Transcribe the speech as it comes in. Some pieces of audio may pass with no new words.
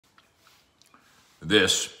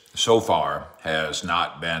This, so far, has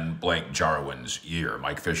not been Blake Jarwin's year.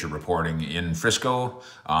 Mike Fisher reporting in Frisco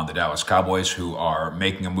on the Dallas Cowboys, who are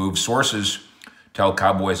making a move. Sources tell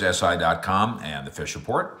CowboysSI.com and the Fish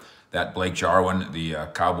Report that Blake Jarwin, the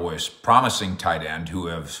Cowboys' promising tight end, who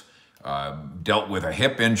has dealt with a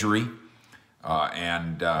hip injury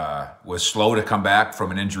and was slow to come back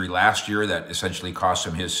from an injury last year that essentially cost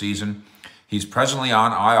him his season. He's presently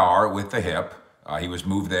on IR with the hip. He was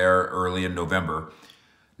moved there early in November.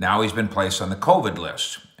 Now he's been placed on the COVID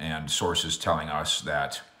list, and sources telling us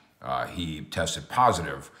that he tested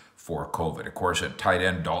positive for COVID. Of course, at tight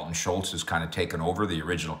end, Dalton Schultz has kind of taken over. The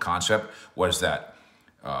original concept was that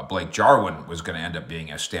Blake Jarwin was going to end up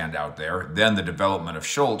being a standout there. Then the development of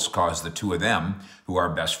Schultz caused the two of them, who are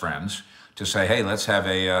best friends, to say, hey, let's have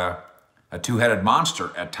a two-headed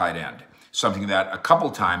monster at tight end. Something that a couple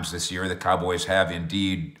times this year the Cowboys have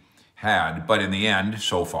indeed had, but in the end,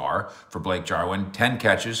 so far, for Blake Jarwin, 10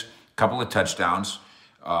 catches, a couple of touchdowns.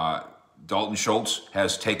 Dalton Schultz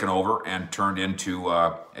has taken over and turned into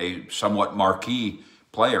a somewhat marquee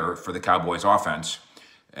player for the Cowboys offense,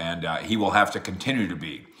 and he will have to continue to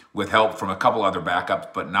be, with help from a couple other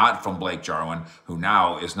backups, but not from Blake Jarwin, who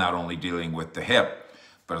now is not only dealing with the hip,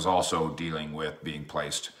 but is also dealing with being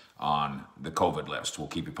placed on the COVID list. We'll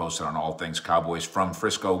keep you posted on all things Cowboys from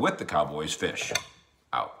Frisco with the Cowboys Fish.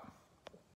 Out.